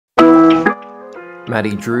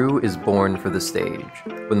Maddy Drew is born for the stage.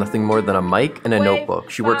 With nothing more than a mic and a notebook,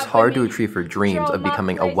 she works hard to achieve her dreams of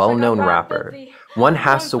becoming a well-known rapper. One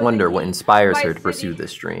has to wonder what inspires her to pursue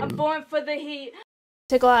this dream.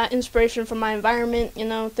 Take a lot of inspiration from my environment,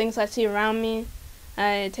 things I see around me.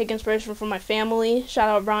 I take inspiration from my family. Shout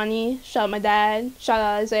out Ronnie, shout out my dad, shout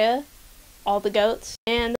out Isaiah, all the goats.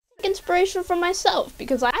 And I take inspiration from myself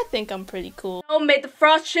because I think I'm pretty cool. Made the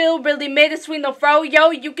frost chill, really made it sweet, no fro, yo.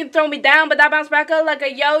 You can throw me down, but I bounce back up like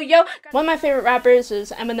a yo-yo. One of my favorite rappers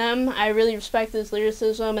is Eminem. I really respect his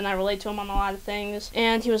lyricism and I relate to him on a lot of things.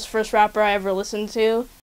 And he was the first rapper I ever listened to.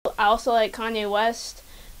 I also like Kanye West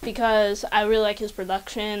because I really like his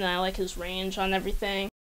production and I like his range on everything.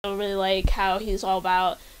 I really like how he's all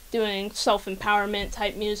about doing self-empowerment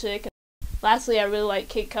type music. Lastly, I really like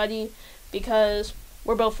Kid Cudi because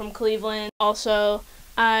we're both from Cleveland. Also,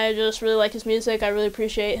 I just really like his music. I really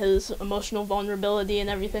appreciate his emotional vulnerability and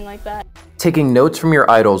everything like that. Taking notes from your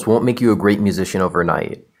idols won't make you a great musician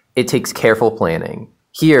overnight. It takes careful planning.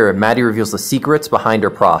 Here, Maddy reveals the secrets behind her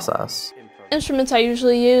process. Instruments I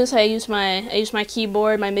usually use, I use my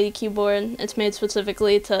keyboard, my MIDI keyboard. It's made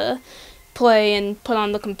specifically to play and put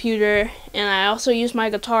on the computer, and I also use my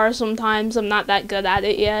guitar sometimes. I'm not that good at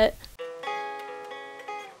it yet.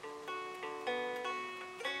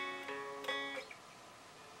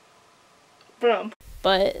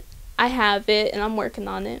 But I have it and I'm working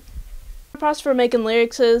on it. The process for making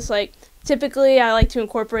lyrics is typically I like to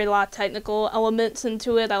incorporate a lot of technical elements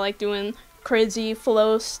into it. I like doing crazy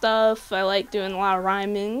flow stuff. I like doing a lot of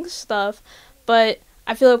rhyming stuff, but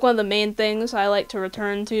I feel like one of the main things I like to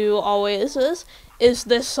return to always is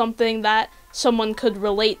this something that someone could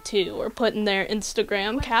relate to or put in their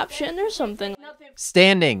Instagram caption or something.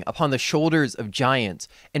 Standing upon the shoulders of giants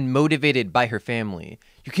and motivated by her family,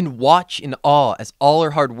 you can watch in awe as all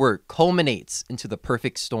her hard work culminates into the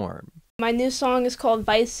perfect storm. My new song is called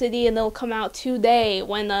Vice City and it'll come out today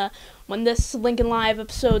when this Lincoln Live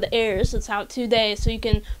episode airs. It's out today, so you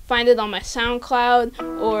can find it on my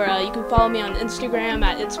SoundCloud or you can follow me on Instagram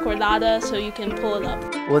at itscordata so you can pull it up.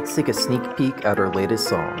 Let's take a sneak peek at our latest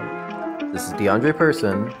song. This is DeAndre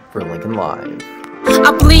Person for Lincoln Live.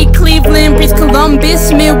 I bleed Cleveland, breeze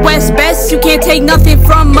Columbus, Midwest best. You can't take nothing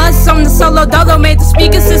from us. I'm the solo dolo, made the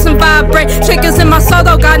speaker system vibrate. Shakers in my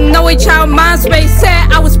solo, got no child mind space.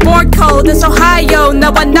 Said I was born cold, it's Ohio.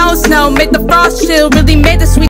 No one knows, no, made the frost chill, really made the sweet.